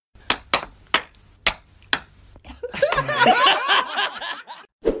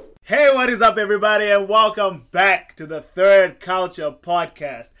Hey, what is up, everybody, and welcome back to the Third Culture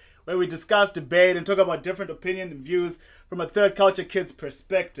Podcast, where we discuss, debate, and talk about different opinions and views from a third culture kid's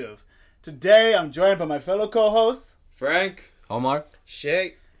perspective. Today, I'm joined by my fellow co-hosts, Frank, Omar,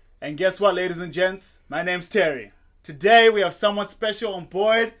 Shay, and guess what, ladies and gents? My name's Terry. Today, we have someone special on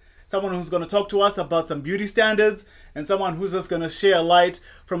board, someone who's going to talk to us about some beauty standards, and someone who's just going to share light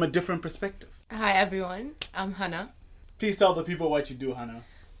from a different perspective. Hi everyone, I'm Hannah. Please tell the people what you do, Hannah.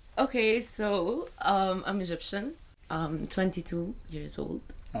 Okay, so I'm Egyptian, 22 years old,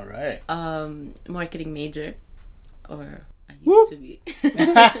 All right. marketing major, or I used to be.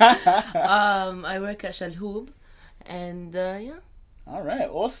 I work at Shalhoub, and yeah. All right,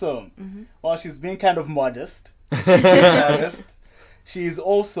 awesome. Mm-hmm. Well, she's being kind of modest. She's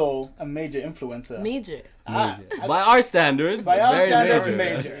also a major influencer. Major. by our standards, By our very standards,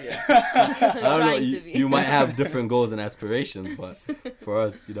 major. major. I don't know. Trying to be. You might have different goals and aspirations, but for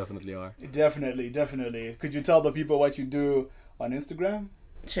us, you definitely are. Definitely. Could you tell the people what you do on Instagram?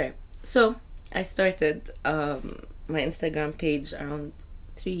 Sure. So I started my Instagram page around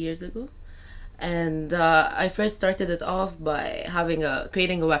 3 years ago, and I first started it off by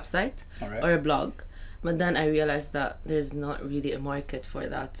creating a website All right. or a blog. But then I realized that there's not really a market for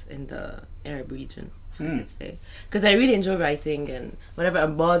that in the Arab region, if I could say. Because I really enjoy writing, and whenever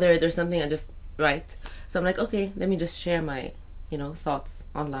I'm bothered or something, I just write. So I'm like, okay, let me just share my, thoughts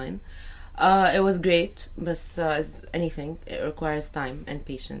online. It was great, but as anything, it requires time and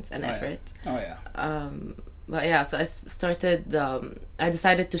patience and effort. Oh, yeah. But yeah, so I started, I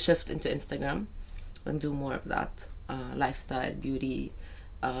decided to shift into Instagram and do more of that. Lifestyle, beauty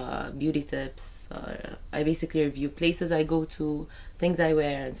tips. I basically review places I go to, things I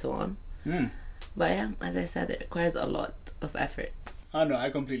wear, and so on. But yeah, as I said, it requires a lot of effort. Oh, no, I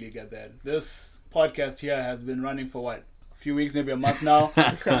completely get that. This podcast here has been running for what? A few weeks, maybe a month now.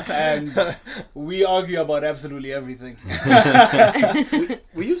 And we argue about absolutely everything.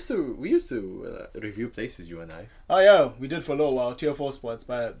 we used to review places, you and I. Oh, yeah, we did for a little while. Tier 4 spots,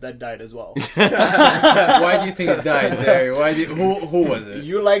 but that died as well. Why do you think it died, Terry? Who was it?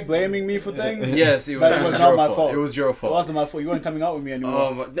 You like blaming me for things? Yes, it But it was not my fault. It was your It fault. wasn't my fault. You weren't coming out with me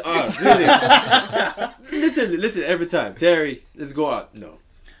anymore. Really? literally, every time. Terry, let's go out. No.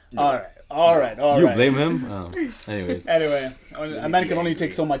 All right. You blame him? Oh. Anyways. Anyway, a man can only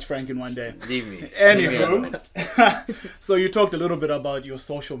take so much, Frank, in one day. Leave me. Anywho, so you talked a little bit about your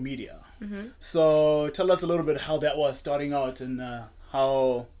social media. Mm-hmm. So tell us a little bit how that was starting out, and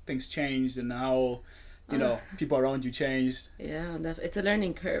how things changed, and how people around you changed. Yeah, it's a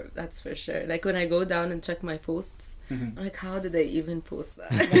learning curve, that's for sure. Like when I go down and check my posts, I'm like, how did I even post that?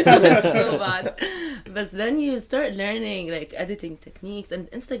 It's so bad. But then you start learning like editing techniques,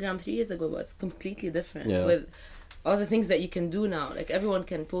 and Instagram 3 years ago was completely different with all the things that you can do now. Like everyone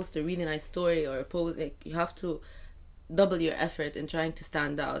can post a really nice story or post, like you have to double your effort in trying to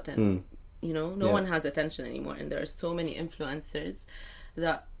stand out, and no one has attention anymore, and there are so many influencers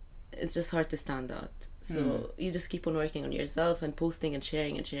that it's just hard to stand out. So you just keep on working on yourself and posting and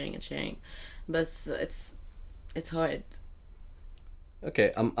sharing. But it's hard.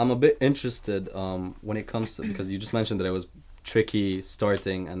 Okay, I'm a bit interested when it comes to, because you just mentioned that it was tricky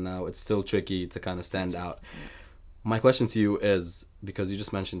starting and now it's still tricky to kind of stand out. My question to you is, because you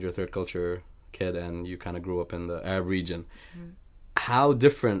just mentioned you're a third culture kid and you kind of grew up in the Arab region, how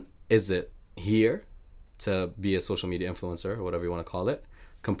different is it here to be a social media influencer, or whatever you want to call it,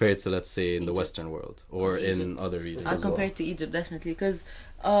 compared to, let's say, in the Western world or in other regions as well? Compared to Egypt, definitely, because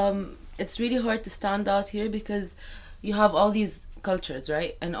it's really hard to stand out here because you have all these cultures,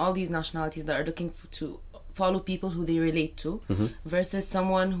 right, and all these nationalities that are looking to follow people who they relate to, versus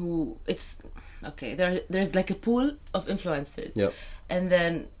someone who there's like a pool of influencers, and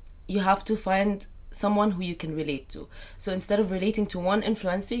then you have to find someone who you can relate to. So instead of relating to one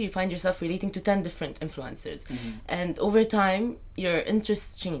influencer, you find yourself relating to 10 different influencers. And over time, your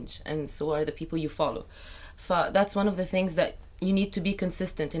interests change, and so are the people you follow. That's one of the things that you need to be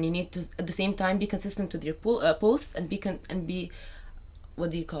consistent, and you need to, at the same time, be consistent with your posts and be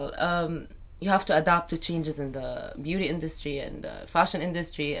what do you call you have to adapt to changes in the beauty industry and the fashion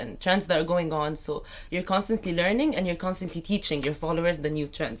industry and trends that are going on. So you're constantly learning and you're constantly teaching your followers the new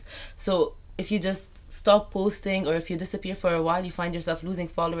trends. So if you just stop posting, or if you disappear for a while, you find yourself losing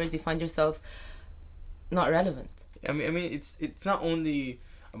followers, you find yourself not relevant. I mean, it's not only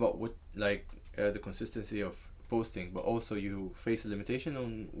about what the consistency of posting, but also you face a limitation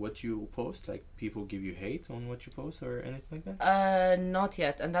on what you post. Like people give you hate on what you post or anything like that. Not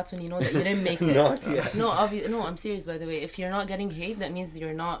yet, and that's when you know that you didn't make it. Not yet. No, no, I'm serious. By the way, if you're not getting hate, that means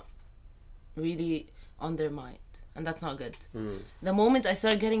you're not really on their mind. and that's not good. The moment I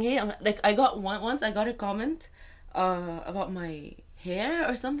start getting hate, I got once I got a comment about my hair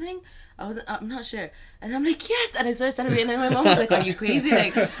or something. I'm not sure, and I'm like, yes, and I started celebrating, and my mom was like, are you crazy?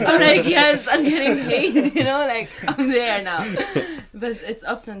 Like, I'm like, yes, I'm getting hate, like, I'm there now. But it's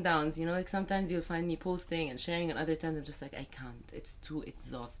ups and downs, like sometimes you'll find me posting and sharing, and other times I'm just like, I can't, it's too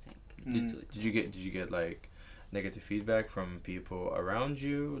exhausting. Did you get like negative feedback from people around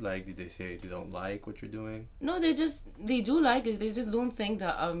you? Like, did they say they don't like what you're doing? No, they do like it, they just don't think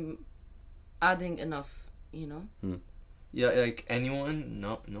that I'm adding enough, Yeah, like anyone?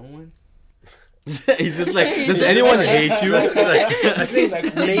 No one? He's just like, does anyone hate you? Like,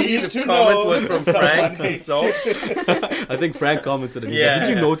 maybe the comment was from Frank himself. I think Frank commented and he's like, did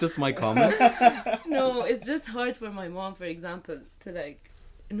you notice my comment? No, it's just hard for my mom, for example, to like,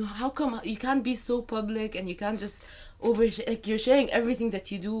 how come you can't be so public and you can't just you're sharing everything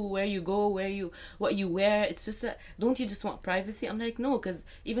that you do, where you go, what you wear. It's just that, don't you just want privacy? I'm like, no, because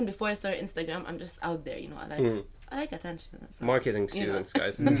even before I started Instagram, I'm just out there, I like attention. Marketing students,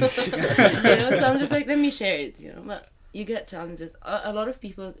 guys. So I'm just like, let me share it, but you get challenges. A lot of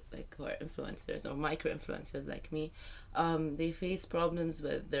people like who are influencers or micro influencers like me, they face problems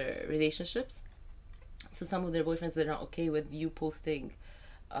with their relationships. So some of their boyfriends, they're not okay with you posting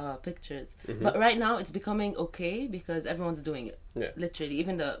pictures. But right now it's becoming okay because everyone's doing it. Literally,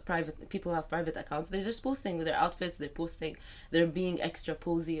 even the private people have private accounts, they're just posting their outfits, they're being extra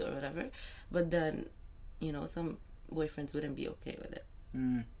posy or whatever. But then some boyfriends wouldn't be okay with it.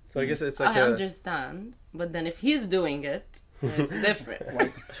 So I guess it's like I understand, but then if he's doing it, it's different.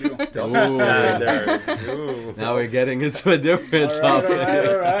 double standards. Now we're getting into a different topic.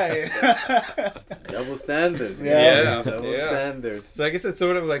 All right. Double standards. Yeah. Double standards. So I guess it's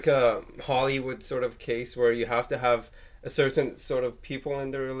sort of like a Hollywood sort of case where you have to have a certain sort of people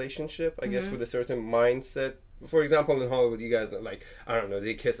in the relationship, I guess, with a certain mindset. For example, in Hollywood, you guys are like, I don't know,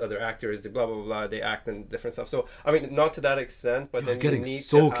 they kiss other actors, they blah, blah, blah, they act in different stuff. So, I mean, not to that extent, but You're then getting you need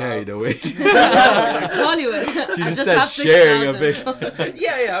so to carried have... away. Hollywood. She I just said have sharing a 6,000. big...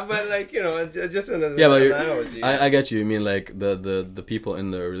 yeah, but like, just an Yeah, but analogy. I get you. You mean like the people in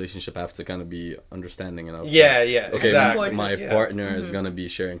the relationship have to kind of be understanding enough. Yeah, Okay, exactly. my partner is going to be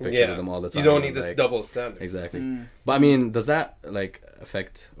sharing pictures of them all the time. You don't need like, this double standard. Exactly. But I mean, does that like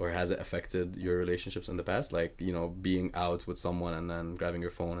affect or has it affected your relationships in the past? Like, being out with someone and then grabbing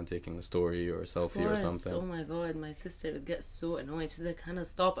your phone and taking a story or a selfie or something. Oh my god, my sister would get so annoyed. She's like, Hannah,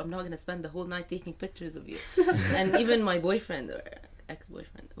 stop, I'm not gonna spend the whole night taking pictures of you. And even my boyfriend or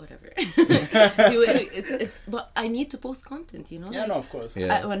ex-boyfriend, whatever. But I need to post content, Yeah, no, of course.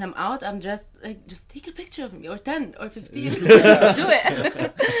 Yeah. When I'm out, I'm just like, just take a picture of me, or 10 or 15. Do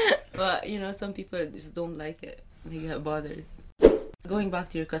it. But some people just don't like it. They get bothered. Going back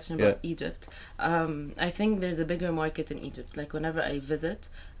to your question about Egypt, I think there's a bigger market in Egypt. Like whenever I visit,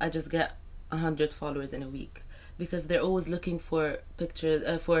 I just get 100 followers in a week because they're always looking for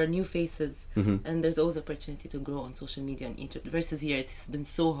pictures, for new faces, and there's always opportunity to grow on social media in Egypt. Versus here, it's been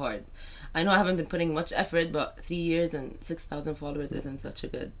so hard. I know I haven't been putting much effort, but 3 years and 6,000 followers isn't such a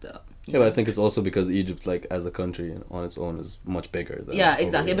good. But I think it's also because Egypt, like as a country on its own, is much bigger. Than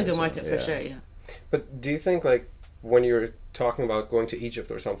exactly, a bigger market for sure. Yeah. But do you think like when you're talking about going to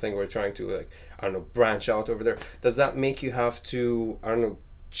Egypt or something, or trying to like, I don't know, branch out over there, does that make you have to, I don't know,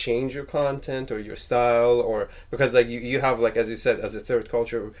 change your content or your style? Or because like you have, like as you said, as a third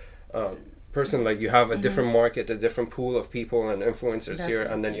culture person, like you have a different market, a different pool of people and influencers here,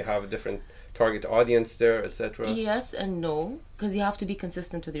 and then you have a different target audience there, etc. Yes and no, because you have to be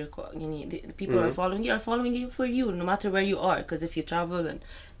consistent with your the people who are following you for you, no matter where you are. Because if you travel and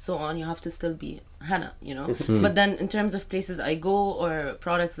so on, you have to still be Hannah, But then in terms of places I go or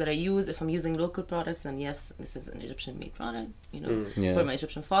products that I use, if I'm using local products, then yes, this is an Egyptian made product, for my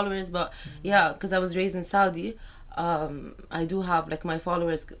Egyptian followers. But yeah, because I was raised in Saudi, I do have like my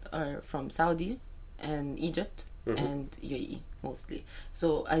followers are from Saudi and Egypt and UAE mostly,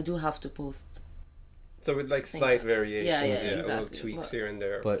 so I do have to post. So with like slight variations, exactly. little tweaks here and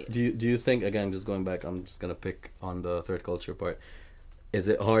there. But do you think, again, just going back, I'm just gonna pick on the third culture part. Is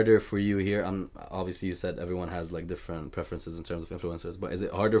it harder for you here? Obviously you said everyone has like different preferences in terms of influencers, but is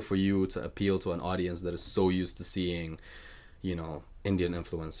it harder for you to appeal to an audience that is so used to seeing, Indian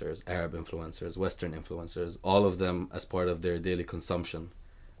influencers, Arab influencers, Western influencers, all of them as part of their daily consumption?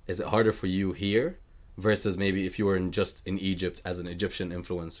 Is it harder for you here versus maybe if you were just in Egypt as an Egyptian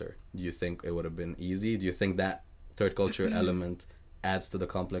influencer? Do you think it would have been easy? Do you think that third culture element adds to the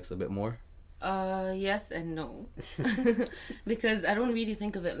complex a bit more? Yes and no. Because I don't really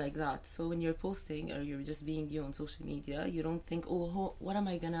think of it like that. So when you're posting or you're just being you on social media, you don't think, how am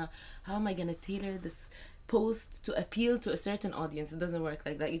I gonna tailor this post to appeal to a certain audience. It doesn't work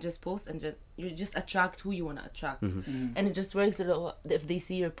like that. You just post and you just attract who you want to attract. And it just works if they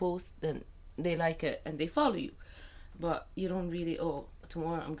see your post, then they like it and they follow you. But you don't really,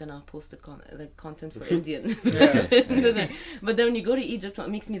 tomorrow I'm gonna post content for Indian. But then when you go to Egypt, what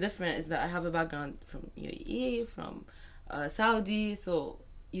makes me different is that I have a background from UAE, from Saudi, so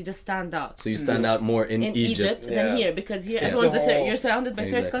you just stand out. So you stand out more in Egypt than here, because here It's everyone's the whole- you're surrounded by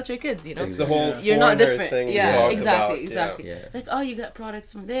Exactly. third culture kids, you know. It's the whole You're not foreigner different. thing we Yeah, talked exactly, about, exactly. yeah. Like, you got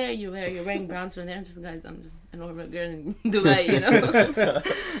products from there. You're wearing brands from there. And just guys, I'm just a normal girl in Dubai, you know.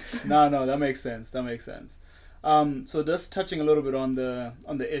 No, that makes sense. So just touching a little bit on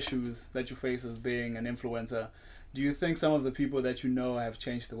the issues that you face as being an influencer, do you think some of the people that you know have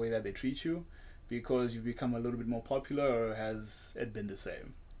changed the way that they treat you because you've become a little bit more popular, or has it been the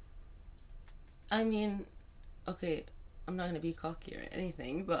same? I mean, okay, I'm not gonna be cocky or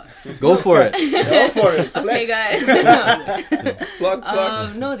anything, but Go for it. Go for it. okay, Flex. guys.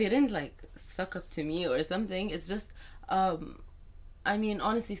 Plug. No, they didn't suck up to me or something. It's just, I mean,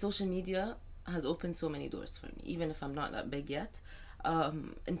 honestly, social media has opened so many doors for me, even if I'm not that big yet.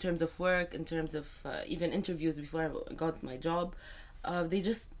 In terms of work, in terms of even interviews before I got my job, they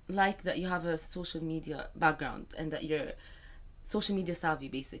just like that you have a social media background and that you're social media savvy,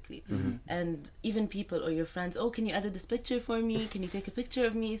 basically. And even people or your friends, can you edit this picture for me? Can you take a picture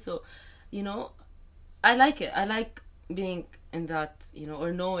of me? So, you know, I like it. I like being in that, you know,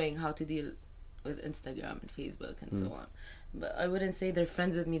 or knowing how to deal with Instagram and Facebook and so on. But I wouldn't say they're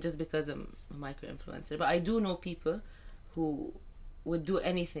friends with me just because I'm a micro-influencer. But I do know people who would do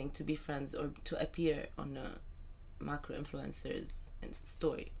anything to be friends or to appear on a macro-influencer's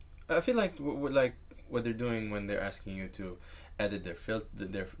story. I feel like what they're doing when they're asking you to edit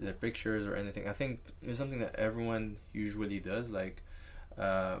their pictures or anything, I think it's something that everyone usually does.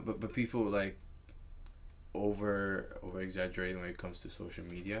 But people over exaggerate when it comes to social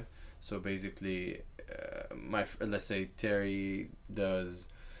media. So basically, let's say Terry does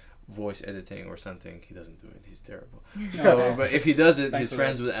voice editing or something. He doesn't do it. He's terrible. So, but if he does it, his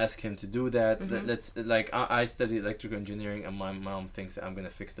friends would ask him to do that. I study electrical engineering, and my mom thinks that I'm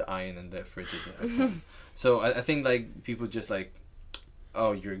gonna fix the iron and the fridge at home. So I think people just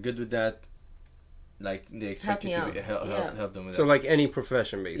you're good with that. They expect you to help them with So that. any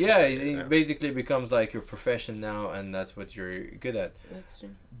profession, basically. Yeah, it basically becomes your profession now, and that's what you're good at. That's true.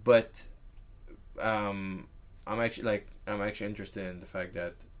 But I'm actually interested in the fact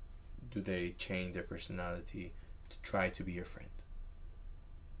that do they change their personality to try to be your friend?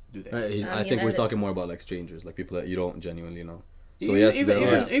 Do they? I think we're talking more about strangers, people that you don't genuinely know. So yes,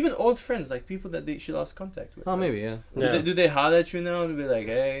 even old friends, people that she lost contact with. Oh, maybe, yeah. Do they holler at you now and be like,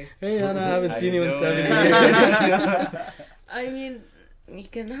 hey, Anna, I haven't seen you in 7 doing? years. I mean, you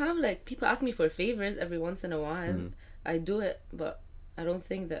can have people ask me for favors every once in a while. I do it, but I don't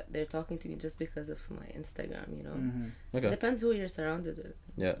think that they're talking to me just because of my Instagram, you know. Okay. Depends who you're surrounded with.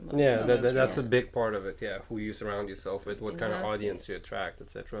 Yeah. But, Yeah, that's that's a big part of it. Yeah, who you surround yourself with, what kind of Exactly. audience you attract,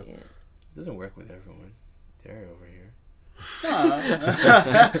 etc. Yeah. It doesn't work with everyone. Terry over here.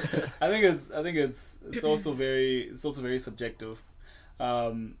 I think it's also very subjective.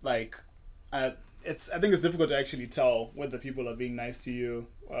 I think it's difficult to actually tell whether people are being nice to you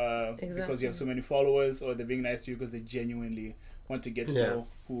because you have so many followers, or they're being nice to you because they genuinely want to get to know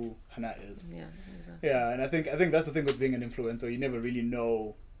who Hannah is. Yeah, exactly. Yeah, and I think that's the thing with being an influencer. You never really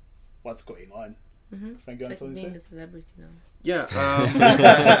know what's going on. Frank, you want It's something being to a say? celebrity now. Yeah.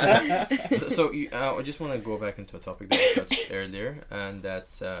 I just want to go back into a topic that we touched earlier, and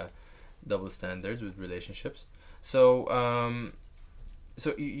that's double standards with relationships. So,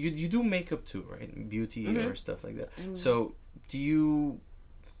 you do makeup too, right? Beauty or stuff like that. So, do you?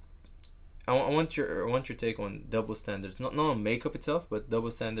 I want your take on double standards, not on makeup itself, but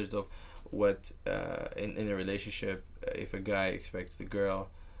double standards of what in a relationship, if a guy expects the girl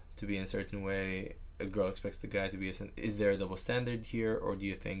to be in a certain way, a girl expects the guy to be is there a double standard here, or do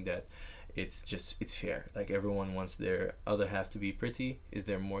you think that it's fair, everyone wants their other half to be pretty? Is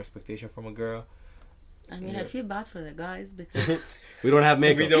there more expectation from a girl? I mean, I feel bad for the guys because We don't have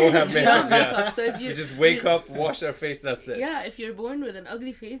makeup. We don't have makeup. Yeah. so if You just wake up, wash our face, that's it. Yeah, if you're born with an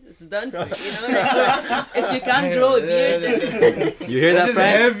ugly face, it's done for you. If you can't grow a beard, then You hear that,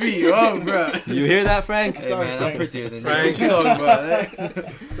 Frank? Heavy, bro. You hear that, Frank? Hey sorry, man, Frank. I'm prettier than Frank. you. What you talking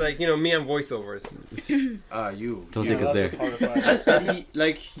about? It's me and voiceovers. You. Don't Yeah, take us that's there. just horrifying.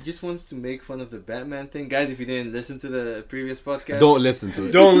 He just wants to make fun of the Batman thing. Guys, if you didn't listen to the previous podcast, Don't listen to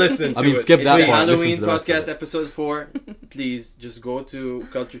it. Don't listen to I mean, it. skip it's that the part. Listen Halloween to the rest of podcast it. episode 4. please just go to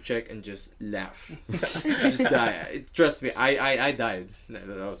Culture Check and just laugh. Just die. Trust me, I died. That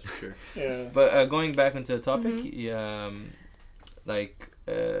was for sure. Yeah. But going back into the topic,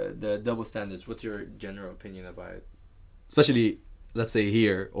 the double standards. What's your general opinion about it? Especially, let's say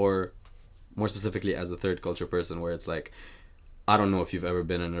here, or more specifically as a third culture person, where it's like, I don't know if you've ever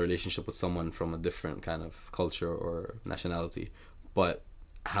been in a relationship with someone from a different kind of culture or nationality, but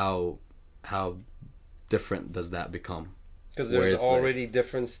how different does that become? Because Where there's it's already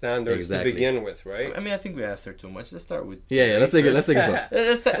different standards Exactly. to begin with, right? I mean, I think we asked her too much. Let's start with Yeah, let's take it. Let's take it slow.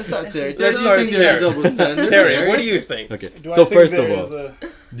 Let's start Terry. Let's Do you start think there are Terry. double standards? Terry, what do you think? Okay. Do I So think first of there all, is a-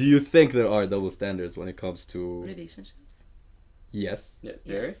 do you think there are double standards when it comes to Relationships. yes? Yes,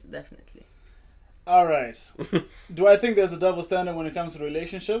 Terry. Yes, definitely. All right. Do I think there's a double standard when it comes to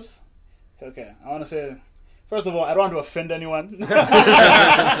relationships? Okay, I want to say, first of all, I don't want to offend anyone.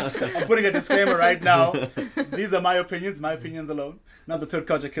 I'm putting a disclaimer right now. These are my opinions alone, not the third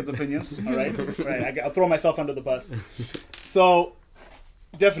culture kids' opinions. All right, right. I'll throw myself under the bus. So,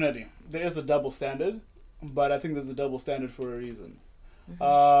 definitely, there is a double standard, but I think there's a double standard for a reason.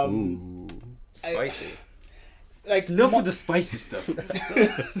 Ooh. Spicy. Like Enough with the spicy stuff.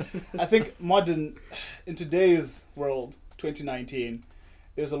 I think in today's world, 2019,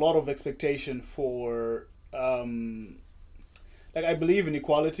 there's a lot of expectation for, I believe in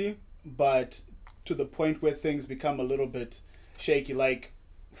equality, but to the point where things become a little bit shaky. Like,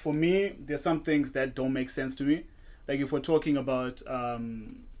 for me, there's some things that don't make sense to me. Like, if we're talking about, what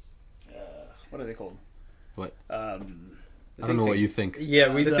are they called? What? I I don't know what you think.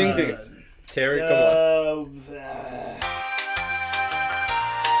 Yeah, we The think thing things. Terry, come on.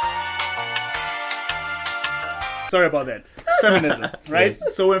 Sorry about that. Feminism, right?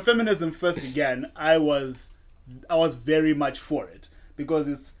 Yes. So when feminism first began, I was very much for it because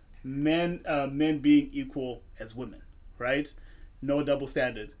it's men being equal as women, right? No double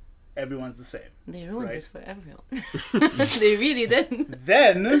standard. Everyone's the same. They ruined Right. it for everyone. They really did.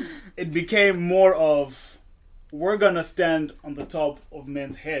 Then it became more of we're gonna stand on the top of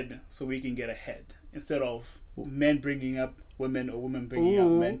men's head so we can get ahead instead of men bringing up women or women bringing up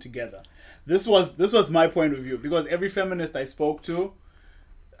men together. This was my point of view because every feminist I spoke to,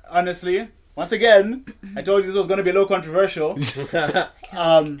 honestly, once again, I told you this was going to be a little controversial.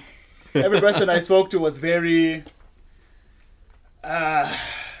 Every person I spoke to was very, it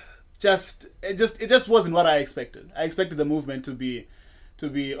just wasn't what I expected. I expected the movement to be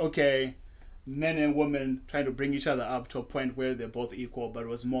okay, men and women trying to bring each other up to a point where they're both equal, but it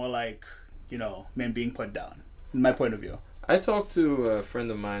was more like, men being put down, in my point of view. I talked to a friend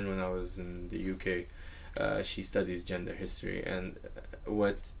of mine when I was in the UK. She studies gender history, and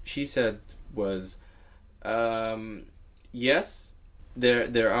what she said was, yes,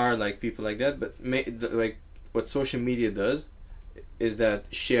 there are like people like that, but like what social media does is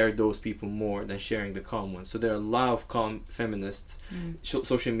that share those people more than sharing the calm ones. So there are a lot of calm feminists.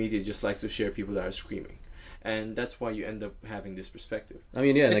 Social media just likes to share people that are screaming. And that's why you end up having this perspective. I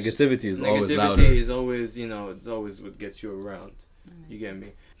mean, yeah, It's- negativity is always Negativity louder. is always, it's always what gets you around. You get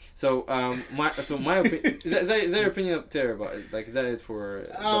me? So, my opinion is that your opinion up there about it? Like, is that it for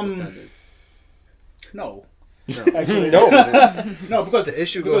double standards? No. No. Actually, No. no, because The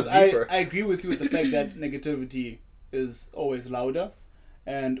issue because goes deeper. I agree with you with the fact that negativity is always louder,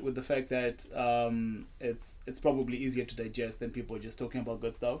 and with the fact that it's probably easier to digest than people just talking about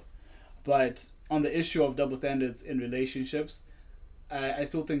good stuff. But on the issue of double standards in relationships, I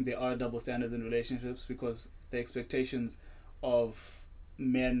still think there are double standards in relationships because the expectations of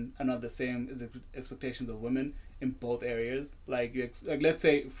men are not the same as expectations of women in both areas. Like let's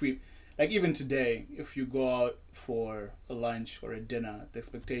say even today, if you go out for a lunch or a dinner, the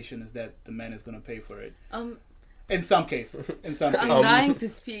expectation is that the man is going to pay for it. In some cases. I'm dying to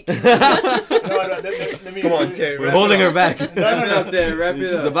speak. No, let me. Come on, Terry. We're wrap holding it her up. back. Wrap it up, Terry. Wrap it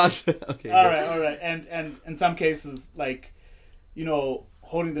She's up. about to. Okay. All go. right, and in some cases, like,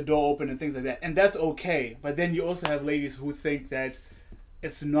 holding the door open and things like that, and that's okay. But then you also have ladies who think that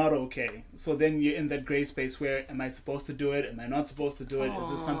it's not okay. So then you're in that gray space where, am I supposed to do it? Am I not supposed to do it? Is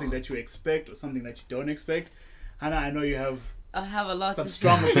this something that you expect or something that you don't expect? Hannah, I know you have I have a lot some to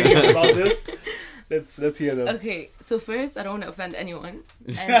strong say. opinions about this. Let's hear them. Okay, so first, I don't want to offend anyone.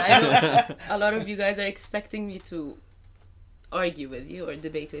 And I know a lot of you guys are expecting me to argue with you or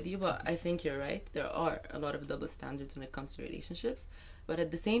debate with you, but I think you're right. There are a lot of double standards when it comes to relationships. But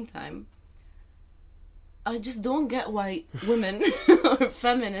at the same time, I just don't get why women or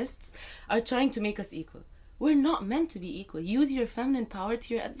feminists are trying to make us equal. We're not meant to be equal. Use your feminine power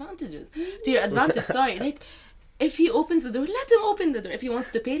to your advantage. Sorry. Like, if he opens the door, let him open the door. If he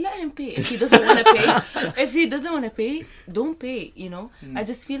wants to pay, let him pay. If he doesn't want to pay, don't pay, you know? I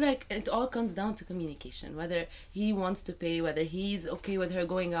just feel like it all comes down to communication. Whether he wants to pay, whether he's okay with her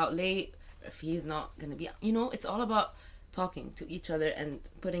going out late, if he's not going to be, you know, it's all about talking to each other and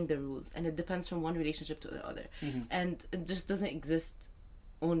putting the rules. And it depends from one relationship to the other. And it just doesn't exist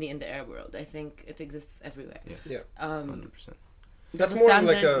only in the Arab world. I think it exists everywhere. Yeah. 100%. That's double more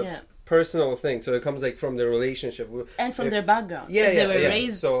like standards, a personal thing. So it comes like from the relationship. and from If- their background. Yeah, if they yeah, were yeah.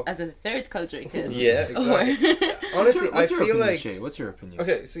 raised So- as a third culture kid. Yeah, exactly. Honestly, I What's your feel opinion, like Shay? What's your opinion?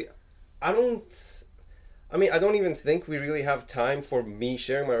 okay. See, I don't even think we really have time for me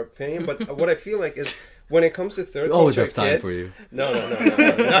sharing my opinion. But what I feel like is when it comes to third We always culture have time kids, for you. No.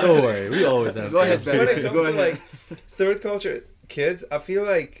 Don't worry, we always have Go time. ahead, Ben. When it comes Go to ahead. like third culture kids, I feel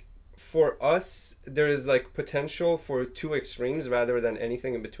like for us there is like potential for two extremes rather than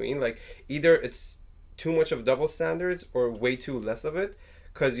anything in between. Like either it's too much of double standards or way too less of it,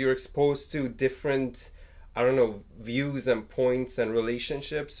 because you're exposed to different, I don't know, views and points and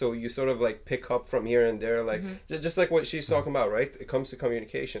relationships. So you sort of like pick up from here and there, like just like what she's talking about, right? It comes to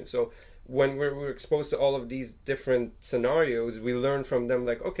communication. So when we're exposed to all of these different scenarios, we learn from them,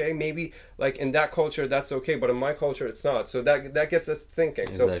 like, okay, maybe like in that culture that's okay, but in my culture it's not. So that gets us thinking.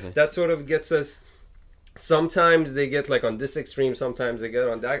 Exactly. So that sort of gets us. Sometimes they get like on this extreme, sometimes they get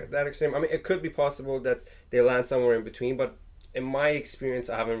on that extreme. I mean, it could be possible that they land somewhere in between, but in my experience,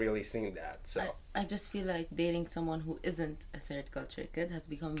 I haven't really seen that. So I just feel like dating someone who isn't a third culture kid has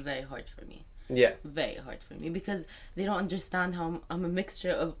become very hard for me. yeah, Very hard for me because they don't understand how I'm a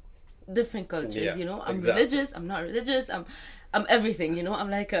mixture of different cultures, Yeah, you know? I'm exactly. religious, I'm not religious, I'm everything, you know? I'm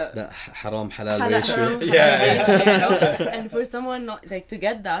like a That haram halal halal, ratio. haram, halal Yeah. ratio, you know? And for someone not like to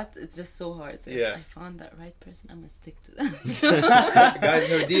get that, it's just so hard. So Yeah. if I found that right person, I'm gonna stick to them. guys,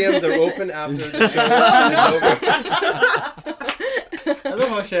 her DMs are open after the show is over. I love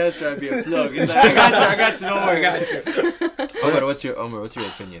how Shay's trying to be a plug. He's like, I got you, don't worry. I got you. Omar, what's your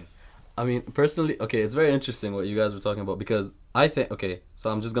opinion? I mean, personally, okay, it's very interesting what you guys were talking about because I think, okay, so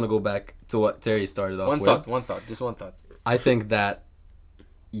I'm just going to go back to what Terry started off with. One thought, just one thought. I think that,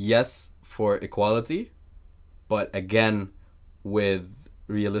 yes, for equality, but again, with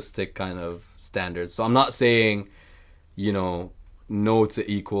realistic kind of standards. So I'm not saying, you know, no to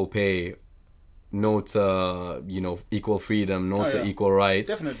equal pay, no to, you know, equal freedom, no to equal rights.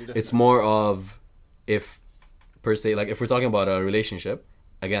 Definitely. It's more of if, per se, like if we're talking about a relationship,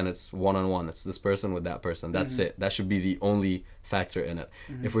 again, it's one-on-one. It's this person with that person. That's it. That should be the only factor in it.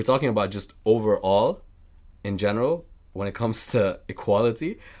 If we're talking about just overall, in general, when it comes to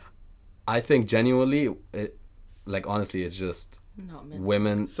equality, I think genuinely, like honestly, it's just Not meant.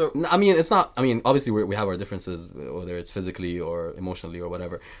 women. So- I mean, it's not. I mean, obviously, we have our differences, whether it's physically or emotionally or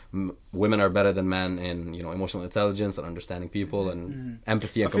whatever. Women are better than men in, you know, emotional intelligence and understanding people and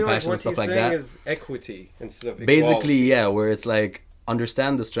empathy I and feel like compassion what and stuff he's like saying that. is equity instead of Basically, equality. yeah, where it's like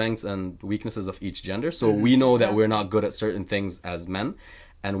understand the strengths and weaknesses of each gender. So we know that we're not good at certain things as men,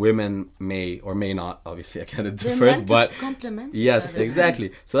 and women may or may not. Obviously, again, it They're differs, meant but to complement yes, each other.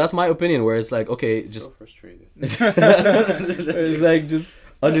 exactly. So that's my opinion. Where it's like, okay, So just frustrated. it's like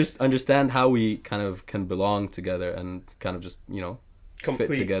just understand how we kind of can belong together and kind of just, you know, Complete.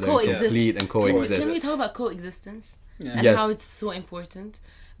 fit together, Coexist. complete and Can we coexist. talk about coexistence Yeah. and Yes. how it's so important?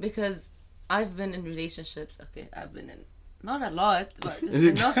 Because I've been in relationships. Okay, I've been in not a lot, but just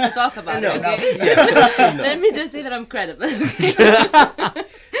enough to talk about it. Okay, Yeah. let me just say that I'm credible.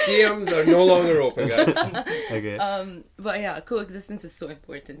 DMs are no longer open, guys. Okay. But yeah, coexistence is so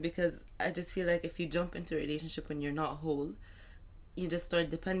important because I just feel like if you jump into a relationship when you're not whole, you just start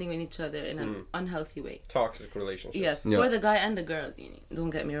depending on each other in an unhealthy way. Toxic relationship. Yes, Yeah. for the guy and the girl, don't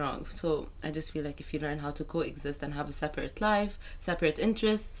get me wrong. So I just feel like if you learn how to coexist and have a separate life, separate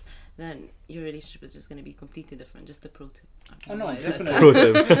interests, then your relationship is just going to be completely different. Just a pro tip. Oh, no, Why is that?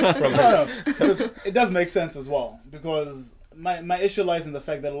 definitely. Pro tip. No, because it does make sense as well. Because my issue lies in the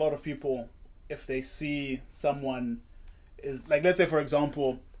fact that a lot of people, if they see someone is like, let's say for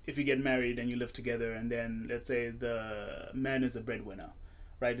example, if you get married and you live together, and then let's say the man is a breadwinner,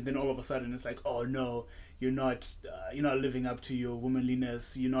 right? And then all of a sudden it's like, oh no, you're not living up to your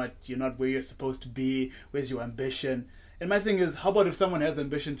womanliness. You're not where you're supposed to be. Where's your ambition? And my thing is, how about if someone has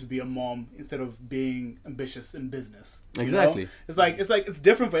ambition to be a mom instead of being ambitious in business? You know? Exactly. It's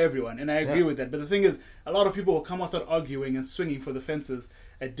different for everyone, and I agree Yeah. with that. But the thing is, a lot of people will come and start arguing and swinging for the fences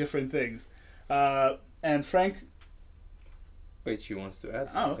at different things. And Frank, Wait, she wants to add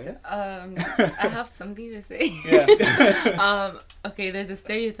oh something. okay, I have something to say. yeah, Okay, there's a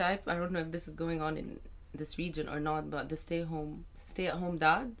stereotype. I don't know if this is going on in this region or not, but the stay-at-home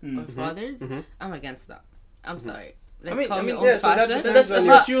dad or fathers, I'm against that. I'm sorry. Like, I mean, call me yeah, old so that fashioned. depends that's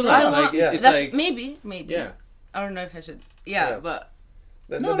on what your- you I like. don't Like want- it's that's like maybe. yeah. I don't know if I should. Yeah, Yeah. but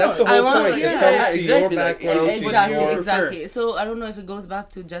No, That's no, the I whole want- point. yeah, It comes yeah, to exactly, your like, background, it's to what exactly, your... you prefer. exactly. So I don't know if it goes back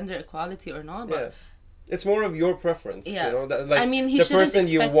to gender equality or not, but Yeah. It's more of your preference, Yeah. you know. That, like, I mean, he the shouldn't person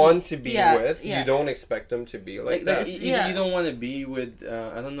you expect want me- to be yeah, with, yeah. you don't expect them to be like Like, that. you don't want to be with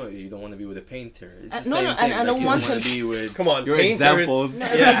I don't know, you don't want to be with a painter. It's the No, same no, thing. and I don't you want don't to- to be with Come on, Your painters- examples,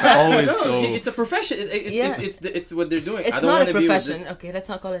 No, yeah, always no, so. it's a profession. Yeah. It's what they're doing. it's I don't not want a to be with profession. this. Okay, let's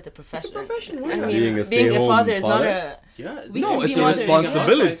not call it a profession. It's a profession. Why I not? mean, Being a being a stay-home father is not father? a. Yeah, We No, can it's be a mothers.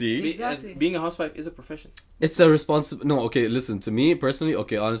 responsibility. Exactly. Being a housewife is a profession. It's a responsibility. No, okay, listen, to me personally,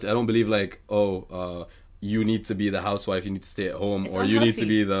 okay, honestly, I don't believe like, you need to be the housewife, you need to stay at home, It's or you need to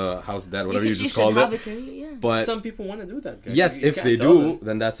unhealthy. be the house dad, whatever you, just should called have it. a career, yeah. But Some people want to do that. Guys. yes, You if can't they tell do, them.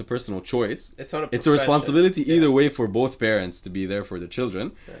 then that's a personal choice. It's not a It's a profession. responsibility Yeah. either way for both parents to be there for the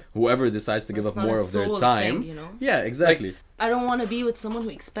children. Yeah. Whoever decides to give It's up not more a of their soul time. thing, you know? Yeah, exactly. I don't want to be with someone who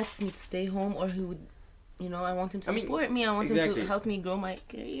expects me to stay home or who, you know, I want him to I mean, support me. I want him exactly. to help me grow my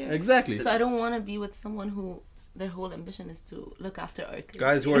career. Exactly. So I don't want to be with someone who their whole ambition is to look after our kids.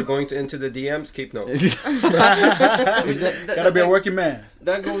 Guys who you are know? going to into the DMs, keep note. I mean, Gotta be a working man.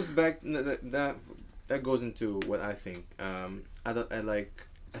 that goes back that goes into what I think.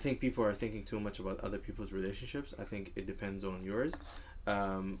 I think people are thinking too much about other people's relationships. I think it depends on yours.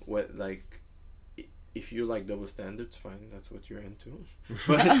 If you like double standards, fine, that's what you're into.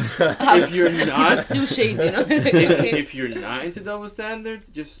 But if you're not, It's too shady, you know. if you're not into double standards,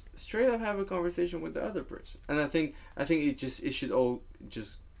 just straight up have a conversation with the other person. And I think it should all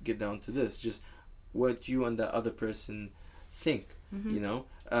just get down to this, just what you and the other person think. Mm-hmm. You know,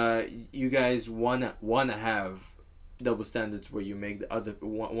 you guys wanna have double standards where you make the other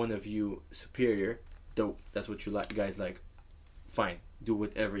one of you superior. Dope. That's what you guys like. Fine. Do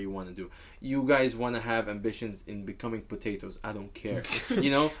whatever you want to do. You guys want to have ambitions in becoming potatoes. I don't care. You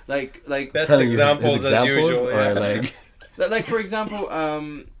know, like Best Telling you his examples as usual. or Yeah. like like for example,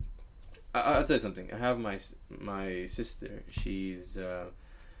 I'll tell you something. I have my sister. She's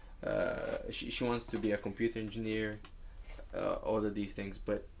she wants to be a computer engineer, all of these things.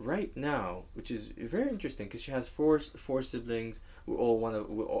 But right now, which is very interesting, because she has four siblings.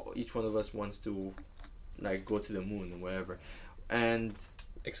 Each one of us wants to like go to the moon and whatever, and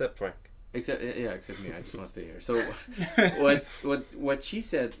Except Frank. except me. I just want to stay here. So what she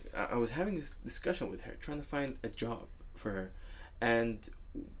said, I was having this discussion with her, trying to find a job for her, and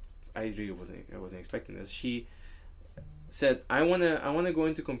I really wasn't expecting this. She said, I wanna go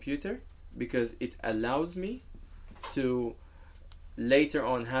into computer because it allows me to later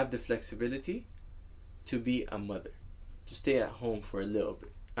on have the flexibility to be a mother, to stay at home for a little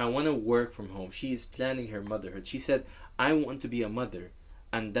bit. I want to work from home. She is planning her motherhood. She said, I want to be a mother,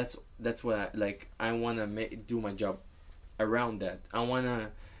 and that's what I like. I want to do my job around that. I want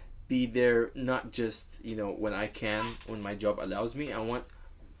to be there, not just, you know, when my job allows me. I want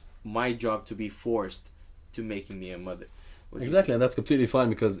my job to be forced to making me a mother. What do you exactly, and that's completely fine,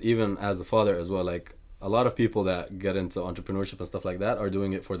 because even as a father as well, like a lot of people that get into entrepreneurship and stuff like that are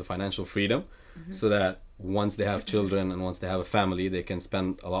doing it for the financial freedom, so that once they have children and once they have a family, they can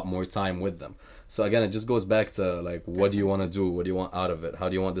spend a lot more time with them. So again, it just goes back to like, what do you want to do? What do you want out of it? How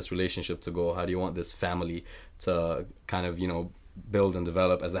do you want this relationship to go? How do you want this family to kind of, you know, build and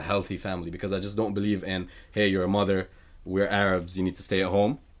develop as a healthy family? Because I just don't believe in, hey, you're a mother, we're Arabs, you need to stay at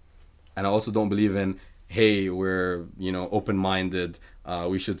home. And I also don't believe in, hey, we're, you know, open-minded,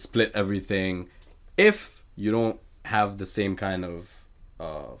 we should split everything, if you don't have the same kind of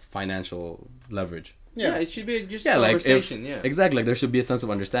financial leverage. Yeah, it should be just Like if, conversation. exactly, like there should be a sense of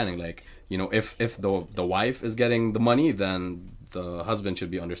understanding. Like, you know, if the wife is getting the money, then the husband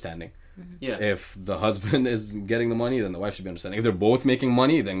should be understanding. Yeah. If the husband is getting the money, then the wife should be understanding. If they're both making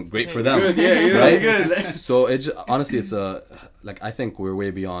money, then great for them. Good, yeah, you know, Right? good. So honestly, it's like, I think we're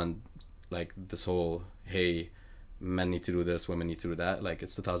way beyond like this whole, hey, men need to do this, women need to do that. Like,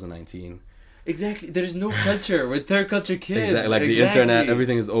 it's 2019. Exactly. There's no culture with third culture kids. Exactly. Like the internet,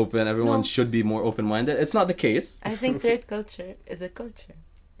 everything is open. Everyone No. should be more open-minded. It's not the case. I think third culture is a culture.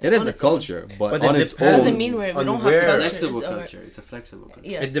 It is On a its own. culture, but But on it its depends own. Doesn't mean we on don't have where- culture. Flexible It's our- culture. It's a flexible culture.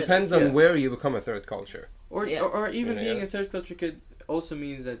 Yes, It depends is. on Yeah. where you become a third culture. Yeah. Or even Yeah. being a third culture kid also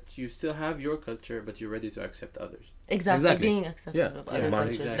means that you still have your culture, but you're ready to accept others. Exactly. Being accepted Yeah. of Yeah. other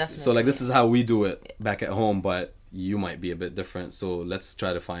cultures, Exactly. definitely. So like, this is how we do it back at home, but you might be a bit different. So let's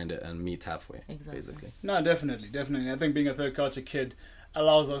try to find it and meet halfway, Exactly. basically. No, definitely. I think being a third culture kid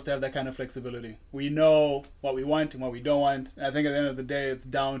allows us to have that kind of flexibility. We know what we want and what we don't want. And I think at the end of the day, it's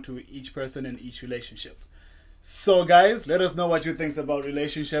down to each person and each relationship. So guys, let us know what you think about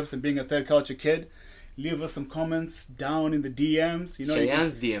relationships and being a third culture kid. leave us some comments down in the DMs. You know,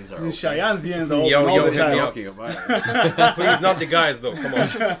 Cheyenne's DMs are open. Cheyenne's DMs are open Yo, all yo, the We're time. talking about it. Please, not the guys though. Come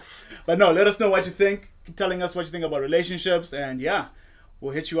on. But no, let us know what you think. Keep telling us what you think about relationships, and yeah,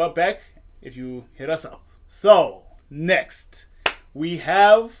 we'll hit you up back if you hit us up. So, next, we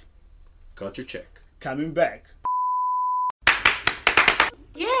have Culture check. coming back.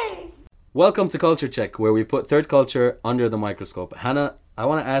 Welcome to Culture Check, where we put third culture under the microscope. Hannah, I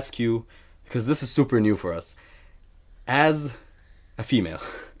want to ask you, because this is super new for us, as a female.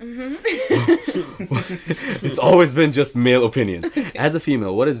 It's always been just male opinions. As a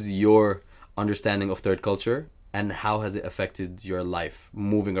female, what is your understanding of third culture, and how has it affected your life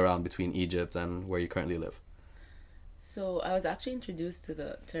moving around between Egypt and where you currently live? So I was actually introduced to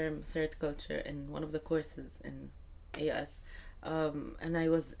the term third culture in one of the courses in AS. And I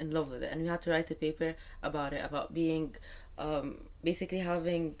was in love with it, and we had to write a paper about it, about being basically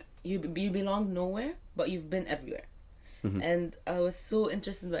having you belong nowhere but you've been everywhere. And I was so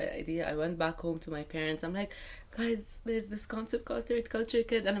interested by the idea. I went back home to my parents. I'm like, guys, there's this concept called third culture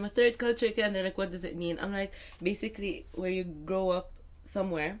kid, and I'm a third culture kid. And they're like, what does it mean? I'm like, basically where you grow up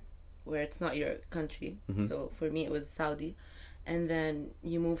somewhere where it's not your country. So for me it was Saudi, and then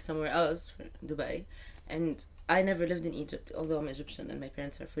you move somewhere else, Dubai. And I never lived in Egypt, although I'm Egyptian and my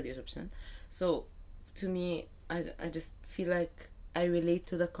parents are fully Egyptian. So to me, I just feel like I relate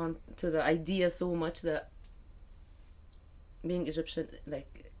to the idea so much that being Egyptian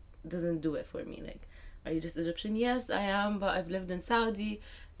like doesn't do it for me. Like, are you just Egyptian? Yes, I am, but I've lived in Saudi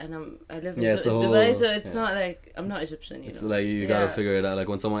and I live in Dubai, so it's not like I'm not Egyptian. It's like you gotta figure it out. Like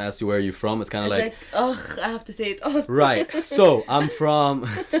when someone asks you where are you from, it's kind of like, I have to say it all. right. So I'm from.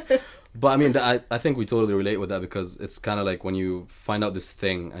 But I mean, I think we totally relate with that, because it's kind of like when you find out this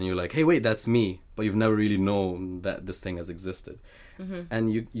thing and you're like, hey, wait, that's me. But you've never really known that this thing has existed.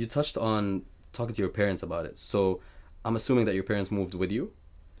 And you touched on talking to your parents about it. So I'm assuming that your parents moved with you?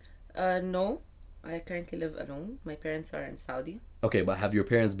 No. I currently live alone. My parents are in Saudi. Okay, but have your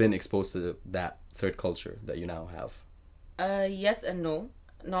parents been exposed to that third culture that you now have? Yes and no.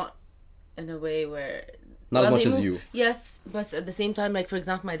 Not in a way where... Not as much as you. Yes, but at the same time, like for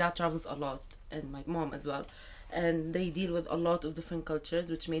example, my dad travels a lot, and my mom as well. And they deal with a lot of different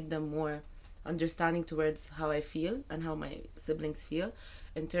cultures, which made them more understanding towards how I feel and how my siblings feel.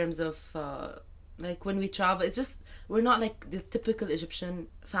 In terms of... like when we travel, it's just we're not like the typical Egyptian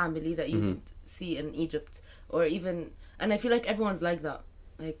family that you see in Egypt, or even, and I feel like everyone's like that.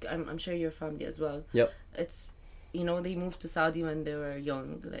 Like I'm sure your family as well. Yep. It's, you know, they moved to Saudi when they were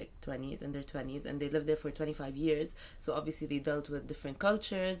young, like 20s, in their 20s, and they lived there for 25 years. So obviously they dealt with different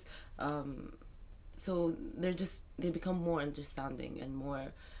cultures. So they become more understanding and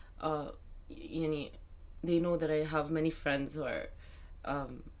more, they know that I have many friends who are,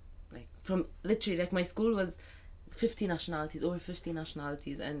 like from literally, like my school was 50 nationalities, over 50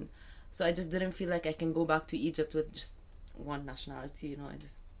 nationalities, and so I just didn't feel like I can go back to Egypt with just one nationality, you know. I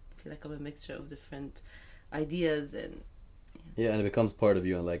just feel like I'm a mixture of different ideas, and yeah, and it becomes part of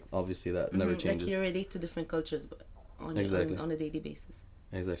you, and like obviously that never changes. Like you relate to different cultures, but on a daily basis.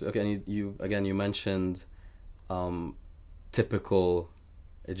 Exactly. Okay, and you mentioned typical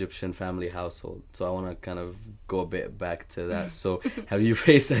Egyptian family household, so I want to kind of go a bit back to that. So have you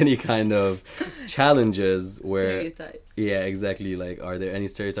faced any kind of challenges where stereotypes? Yeah, exactly, like are there any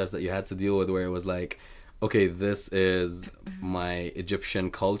stereotypes that you had to deal with where it was like, okay, this is my Egyptian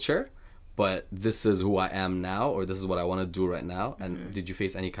culture, but this is who I am now, or this is what I want to do right now? And did you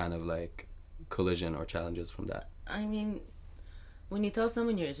face any kind of like collision or challenges from that? I mean, when you tell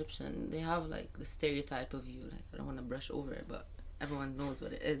someone you're Egyptian, they have like the stereotype of you. Like, I don't want to brush over it, but everyone knows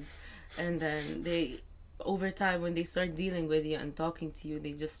what it is. And then they, over time, when they start dealing with you and talking to you,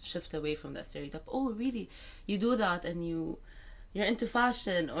 they just shift away from that stereotype. Oh, really? You do that, and you're into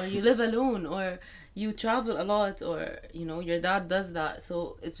fashion, or you live alone, or you travel a lot, or, you know, your dad does that.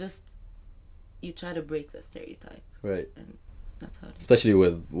 So it's just, you try to break that stereotype. Right. And that's how it is. Especially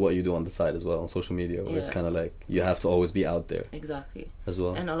with what you do on the side as well, on social media, where it's kind of like you have to always be out there. Exactly. As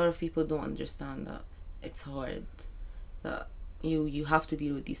well. And a lot of people don't understand that it's hard, that you have to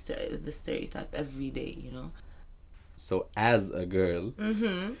deal with this stereotype every day, you know. So as a girl,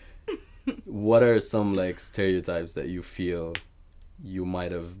 what are some like stereotypes that you feel you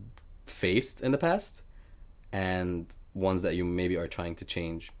might have faced in the past, and ones that you maybe are trying to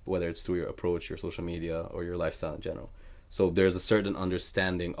change, whether it's through your approach, your social media, or your lifestyle in general? So there's a certain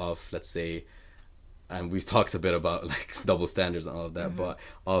understanding of, let's say, and we've talked a bit about like double standards and all of that, but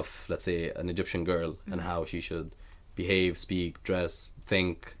of, let's say, an Egyptian girl and how she should behave, speak, dress,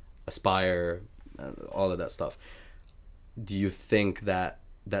 think, aspire, and all of that stuff. Do you think that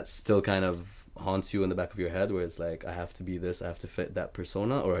that's still kind of haunts you in the back of your head, where it's like, I have to be this, I have to fit that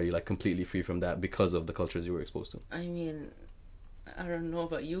persona, or are you like completely free from that because of the cultures you were exposed to? I mean, I don't know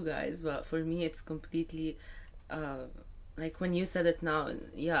about you guys, but for me, it's completely, like when you said it now,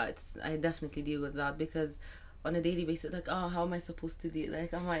 yeah, I definitely deal with that, because on a daily basis, like, oh, how am I supposed to deal?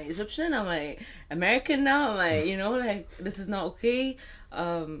 Like, am I Egyptian? Am I American now? Am I, like, this is not okay.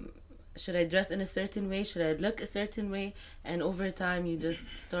 Should I dress in a certain way? Should I look a certain way? And over time, you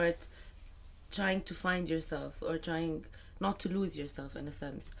just start trying to find yourself, or trying not to lose yourself in a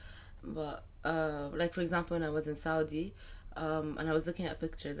sense. But, like, for example, when I was in Saudi, and I was looking at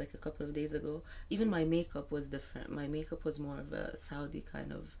pictures like a couple of days ago, even my makeup was different. My makeup was more of a Saudi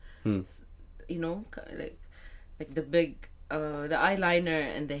kind of, like the big, the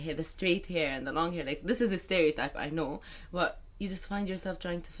eyeliner and the hair, the straight hair and the long hair. Like, this is a stereotype, I know, but you just find yourself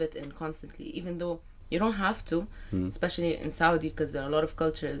trying to fit in constantly, even though you don't have to, especially in Saudi, because there are a lot of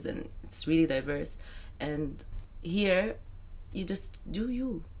cultures and it's really diverse. And here, you just do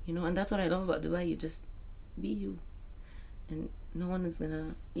you, and that's what I love about Dubai. You just be you. And no one is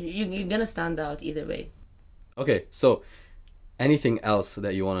gonna... You're gonna stand out either way. Okay, so anything else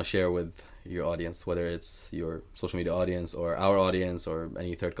that you want to share with your audience, whether it's your social media audience or our audience or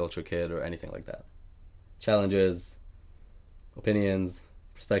any third culture kid or anything like that? Challenges, opinions,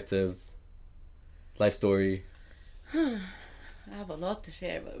 perspectives, life story. I have a lot to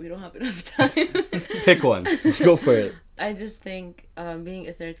share, but we don't have enough time. Pick one. Go for it. I just think being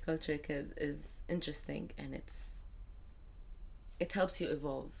a third culture kid is interesting, and it helps you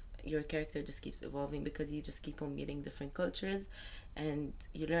evolve. Your character just keeps evolving because you just keep on meeting different cultures, and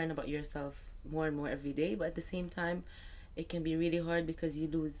you learn about yourself more and more every day. But at the same time, it can be really hard because you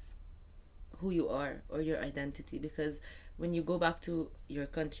lose who you are or your identity, because when you go back to your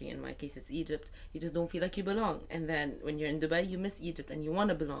country, in my case it's Egypt, you just don't feel like you belong. And then when you're in Dubai, you miss Egypt and you want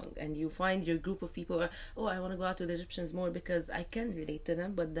to belong, and you find your group of people where, oh, I want to go out with Egyptians more because I can relate to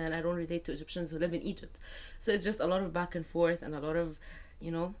them, but then I don't relate to Egyptians who live in Egypt. So it's just a lot of back and forth, and a lot of,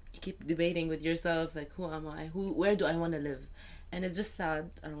 you keep debating with yourself, like, who am I? Where do I want to live? And it's just sad.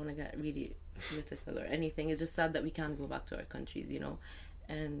 I don't want to get really political or anything. It's just sad that we can't go back to our countries,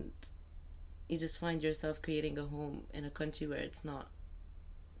 and you just find yourself creating a home in a country where it's not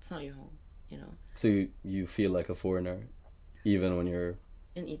your home, So you feel like a foreigner even when you're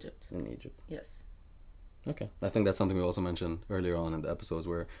in Egypt. Yes. Okay. I think that's something we also mentioned earlier on in the episodes,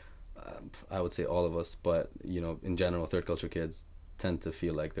 where I would say all of us, but in general, third culture kids tend to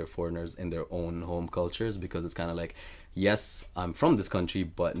feel like they're foreigners in their own home cultures, because it's kind of like, yes, I'm from this country,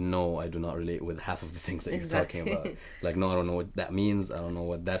 but no, I do not relate with half of the things that you're talking about. Like, no, I don't know what that means. I don't know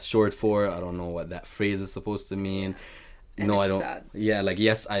what that's short for. I don't know what that phrase is supposed to mean. And no, it's I don't. sad. Yeah, like,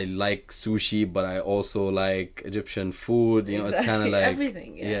 yes, I like sushi, but I also like Egyptian food. It's kind of like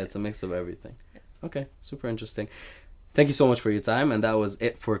everything. Yeah, it's a mix of everything. Okay, super interesting. Thank you so much for your time, and that was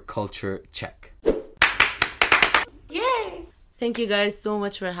it for Culture Check. Thank you guys so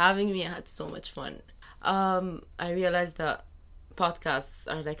much for having me. I had so much fun. I realized that podcasts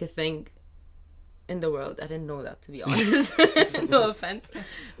are like a thing in the world. I didn't know that, to be honest. No offense.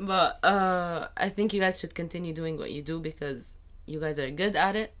 But I think you guys should continue doing what you do, because you guys are good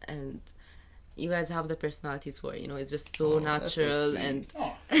at it, and you guys have the personalities for it. It's just so natural. And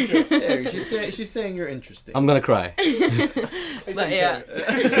Yeah, she's saying you're interesting. I'm gonna cry. but yeah.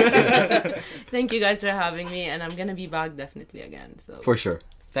 Thank you guys for having me, and I'm gonna be back definitely again. So For sure.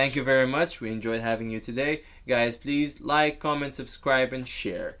 Thank you very much. We enjoyed having you today. Guys, please like, comment, subscribe, and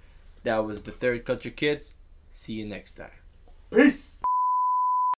share. That was the Third Culture Kids. See you next time. Peace.